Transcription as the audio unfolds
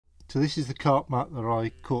So this is the carp mat that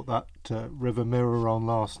I caught that river mirror on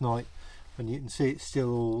last night, and you can see it's still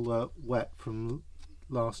all wet from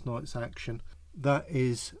last night's action. That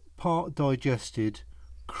is part digested,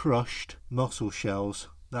 crushed mussel shells.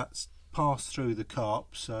 That's passed through the carp,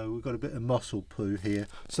 so we've got a bit of mussel poo here.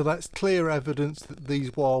 So that's clear evidence that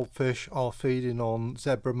these wild fish are feeding on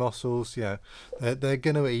zebra mussels. Yeah, they're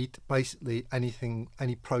going to eat basically anything,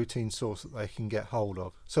 any protein source that they can get hold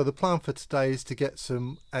of. So the plan for today is to get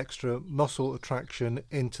some extra mussel attraction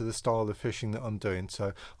into the style of fishing that I'm doing.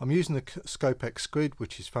 So I'm using the Scopex squid,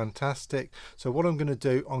 which is fantastic. So what I'm going to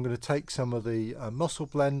do, I'm going to take some of the mussel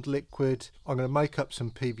blend liquid, I'm going to make up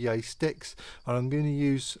some PVA sticks, and I'm going to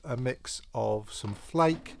use a mix of some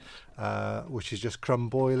flake, which is just crumb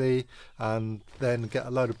boilie, and then get a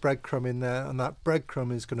load of breadcrumb in there, and that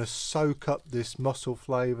breadcrumb is going to soak up this mussel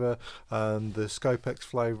flavour and the Scopex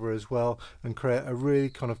flavour as well, and create a really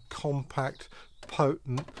kind of compact,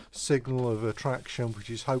 potent signal of attraction, which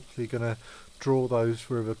is hopefully going to draw those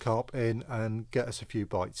river carp in and get us a few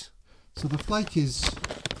bites. So the flake is,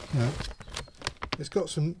 you know, it's got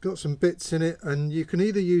some bits in it, and you can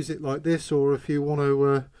either use it like this, or if you want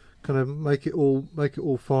to kind of make it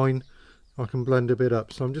all fine, I can blend a bit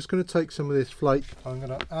up. So I'm just going to take some of this flake, I'm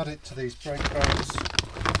going to add it to these breadcrumbs.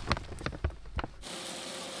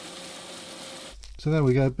 So there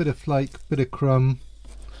we go, a bit of flake, bit of crumb.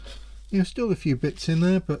 You know, still a few bits in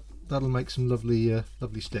there, but that'll make some lovely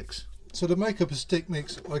lovely sticks. So to make up a stick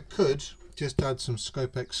mix, I could just add some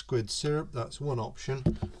Scopex squid syrup. That's one option,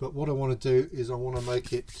 but what I want to do is I want to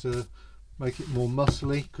make it more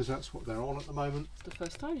mussely, because that's what they're on at the moment. It's the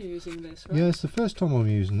first time you're using this, right? Yeah, it's the first time I'm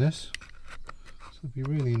using this, so it'll be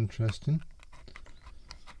really interesting.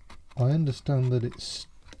 I understand that it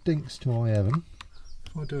stinks to high heaven.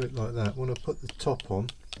 If I do it like that, when I put the top on,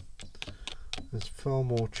 there's far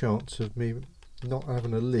more chance of me not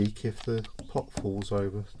having a leak if the pot falls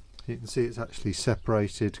over. You can see it's actually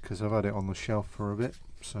separated because I've had it on the shelf for a bit,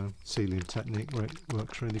 so sealing technique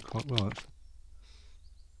works really quite well actually.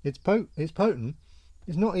 It's potent.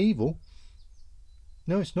 It's not evil.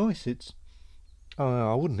 No, it's nice.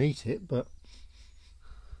 I wouldn't eat it, but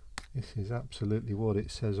this is absolutely what it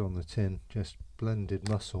says on the tin. Just blended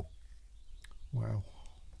mussel. Wow.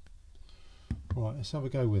 Right, let's have a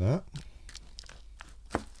go with that.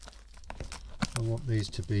 I want these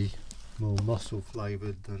to be more mussel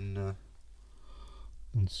flavoured than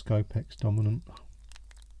Scopex dominant.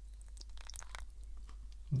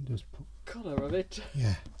 I'll just put colour of it.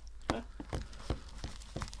 Yeah.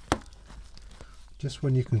 Just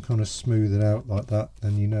when you can kind of smooth it out like that,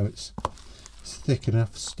 then you know it's thick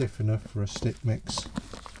enough, stiff enough for a stick mix.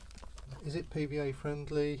 Is it PVA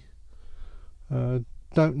friendly?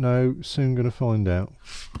 Don't know, soon going to find out.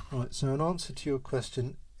 Right, so in answer to your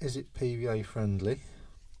question, is it PVA friendly?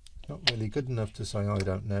 Not really good enough to say I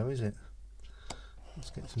don't know, is it?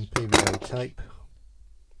 Let's get some PVA tape.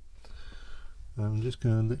 I'm just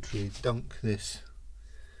going to literally dunk this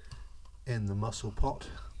in the mussel pot.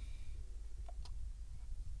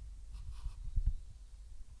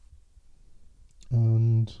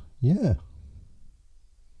 And yeah,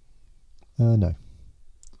 no,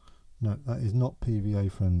 that is not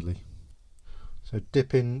PVA friendly. So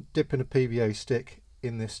dipping a PVA stick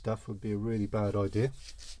in this stuff would be a really bad idea.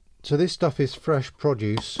 So this stuff is fresh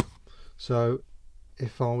produce, so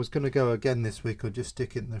if I was going to go again this week, I'd just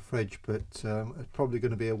stick it in the fridge, but it's probably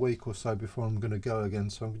going to be a week or so before I'm going to go again,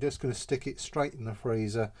 so I'm just going to stick it straight in the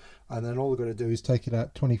freezer, and then all I've got to do is take it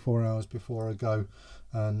out 24 hours before I go,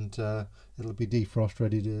 and it'll be defrost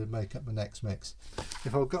ready to make up my next mix.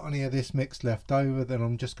 If I've got any of this mix left over, then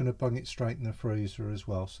I'm just going to bung it straight in the freezer as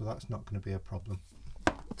well, so that's not going to be a problem.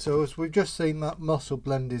 So as we've just seen, that mussel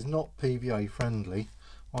blend is not PVA friendly.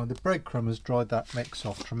 The breadcrumb has dried that mix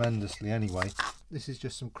off tremendously anyway. This is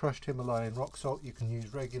just some crushed Himalayan rock salt. You can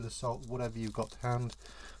use regular salt, whatever you've got to hand,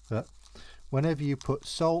 but whenever you put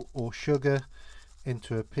salt or sugar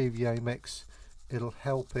into a PVA mix, it'll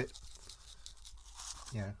help it,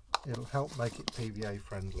 it'll help make it PVA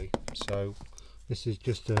friendly. So this is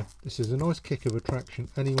just a nice kick of attraction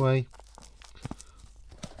anyway.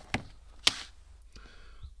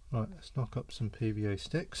 Right, let's knock up some PVA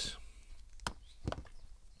sticks.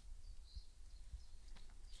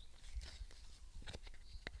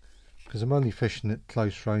 Because I'm only fishing at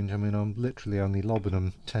close range. I mean, I'm literally only lobbing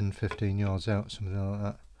them 10-15 yards out, something like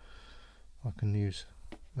that. I can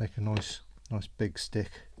make a nice big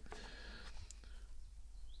stick.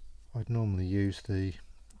 I'd normally use the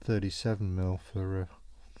 37mm for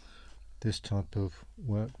this type of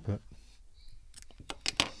work, but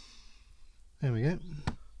there we go.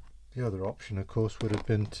 The other option, of course, would have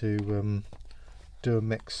been to do a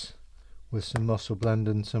mix with some mussel blend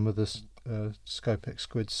and some of the Scopex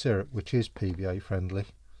squid syrup, which is PVA friendly.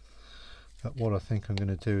 But what I think I'm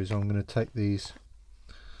going to do is I'm going to take these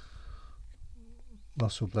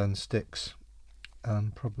mussel blend sticks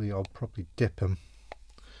and I'll probably dip them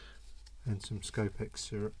in some Scopex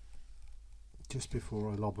syrup just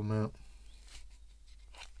before I lob them out.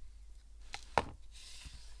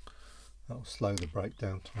 That'll slow the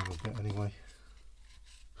breakdown time a bit anyway.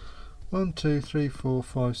 1, 2, 3, 4,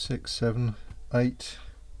 5, 6, 7, 8.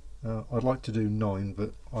 I'd like to do 9,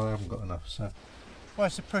 but I haven't got enough. So, well,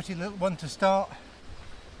 it's a pretty little one to start,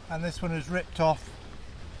 and this one has ripped off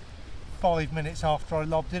 5 minutes after I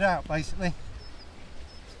lobbed it out, basically.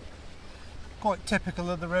 Quite typical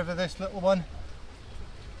of the river, this little one.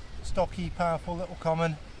 Stocky, powerful little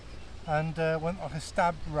common, and went like a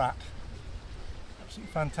stabbed rat.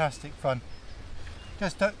 Absolutely fantastic fun.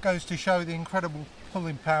 Just goes to show the incredible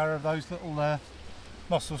pulling power of those little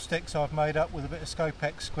mussel sticks I've made up with a bit of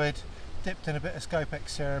Scopex squid, dipped in a bit of Scopex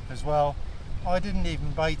syrup as well. I didn't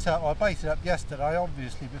even bait up. I baited up yesterday,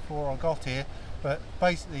 obviously, before I got here, but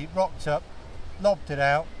basically rocked up, lobbed it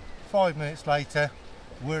out. 5 minutes later,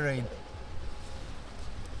 we're in.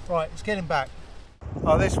 Right, let's get him back.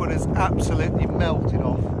 Oh, this one is absolutely melted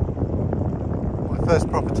off. My first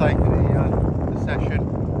proper take of the session.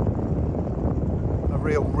 A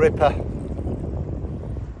real ripper.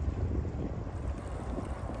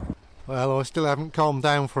 Well, I still haven't calmed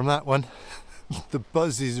down from that one. The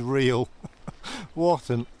buzz is real. What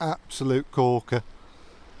an absolute corker.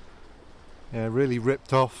 Yeah, really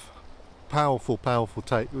ripped off. Powerful, powerful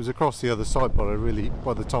take. It was across the other side, but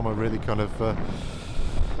by the time I really kind of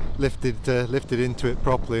lifted into it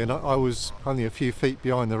properly, and I was only a few feet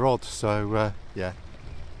behind the rod, so yeah,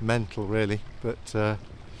 mental really, but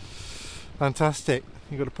fantastic.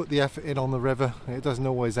 You've got to put the effort in on the river. It doesn't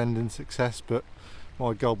always end in success, but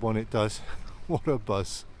my God, when it does, what a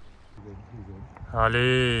buzz.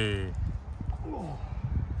 Allez,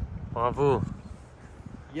 bravo.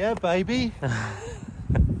 Yeah, baby.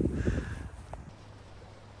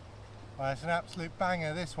 Well, it's an absolute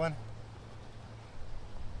banger, this one.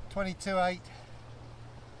 22.8.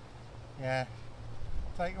 Yeah,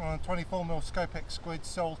 taking on a 24mm Scopex squid,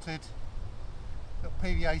 salted. Little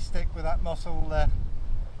PVA stick with that mussel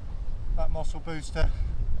booster.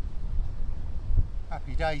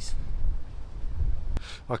 Happy days.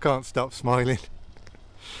 I can't stop smiling.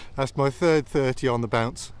 That's my third 30 on the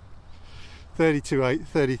bounce. 32.8,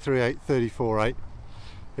 33.8,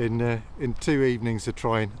 34.8 in 2 evenings of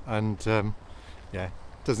trying, and yeah,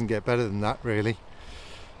 doesn't get better than that really.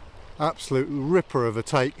 Absolute ripper of a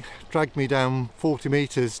take. Dragged me down 40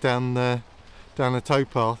 metres down a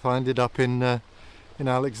towpath. I ended up in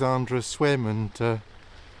Alexandra's swim, and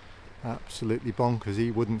absolutely bonkers. He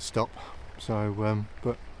wouldn't stop. So,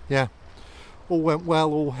 but yeah, all went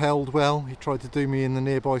well, all held well. He tried to do me in the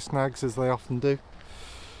nearby snags, as they often do.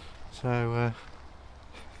 So,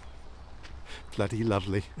 bloody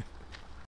lovely.